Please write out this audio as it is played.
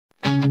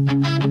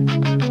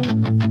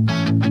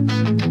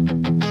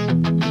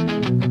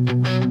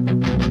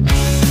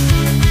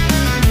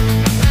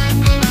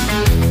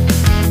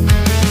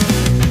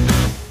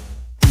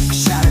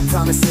Shattered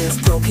promises,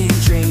 broken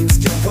dreams,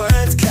 your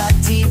words cut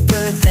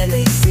deeper than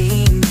they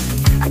seem.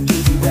 I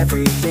gave you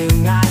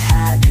everything I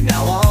had,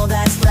 now all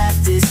that's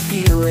left is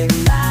feeling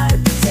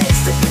mad. The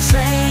taste of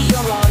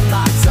betrayal on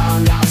my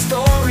tongue, our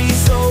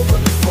story's over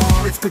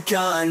before it's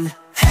begun.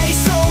 Hey,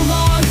 so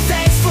long,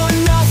 thanks for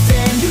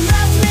nothing. You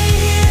left me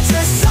here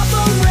just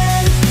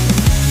suffering.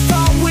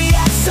 Thought we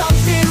had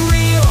something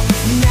real,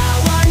 now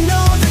I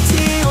know the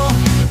deal.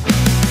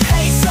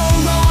 Hey, so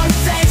long,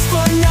 thanks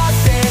for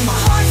nothing. My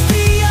heart's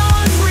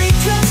beyond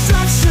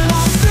reconstruction,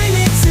 I'm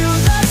screaming to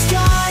the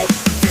sky.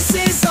 This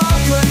is our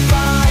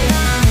goodbye.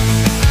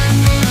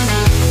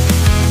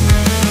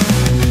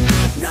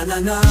 Na na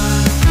na,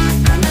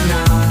 na na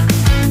na.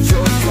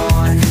 You're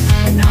gone,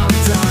 and I'm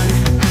done.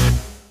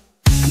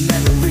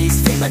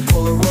 Memories fade like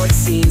Polaroid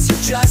scenes.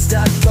 You're just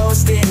a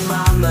ghost in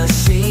my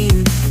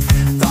machine.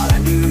 Thought I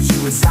knew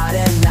you inside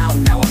and out.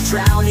 Now I'm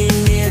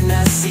drowning in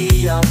a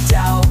sea of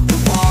doubt. The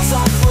walls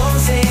are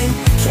closing,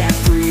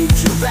 can't breathe.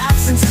 Your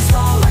absence is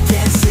all I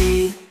can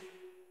see.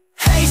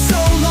 Hey, so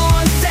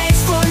long,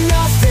 thanks for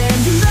nothing.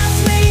 You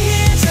left me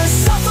here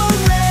just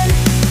suffering.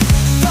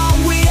 Thought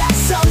we had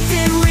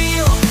something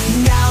real,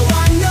 now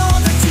I know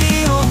the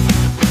deal.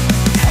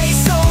 Hey,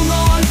 so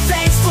long,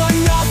 thanks for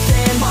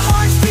nothing. My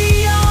heart's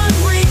beyond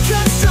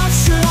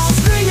reconstruction, I'm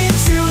screaming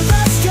to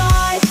the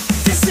sky.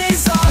 This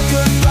is our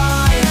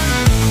goodbye.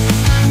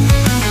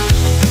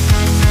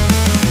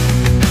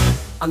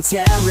 I'm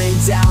tearing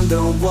down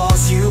the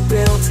walls you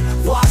built,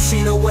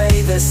 washing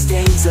away the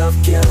stains of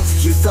guilt.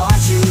 You thought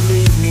you'd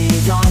leave me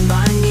on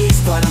my knees,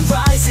 but I'm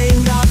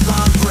rising up,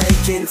 I'm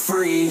breaking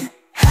free.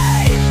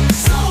 Hey,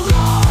 so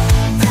long,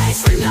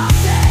 thanks for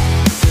nothing.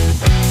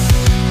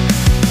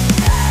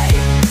 Hey,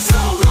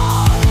 so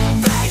long,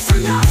 thanks for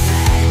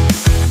nothing.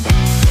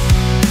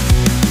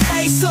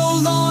 Hey, so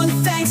long,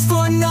 thanks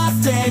for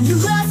nothing. You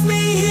left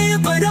me here,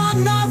 but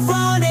I'm not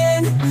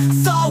running.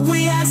 Thought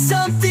we had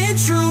something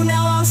true,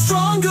 now I'm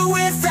stronger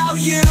without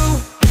you.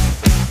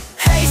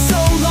 Hey, so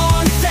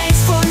long,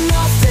 thanks for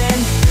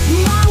nothing.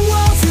 My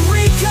world's in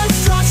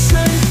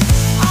reconstruction,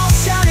 I'll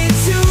shout it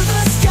to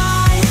the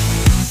sky.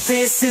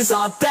 This is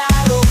our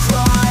battle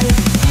cry.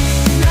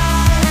 Na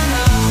na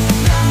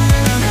na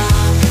na na.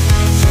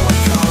 You're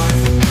gone,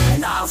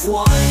 and I've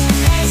won.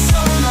 Hey,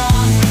 so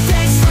long,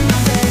 thanks for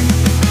nothing.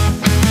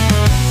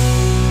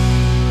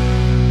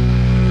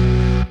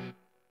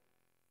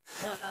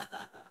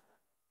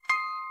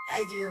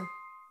 Hey, you.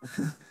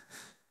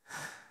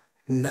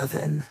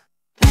 Nothing.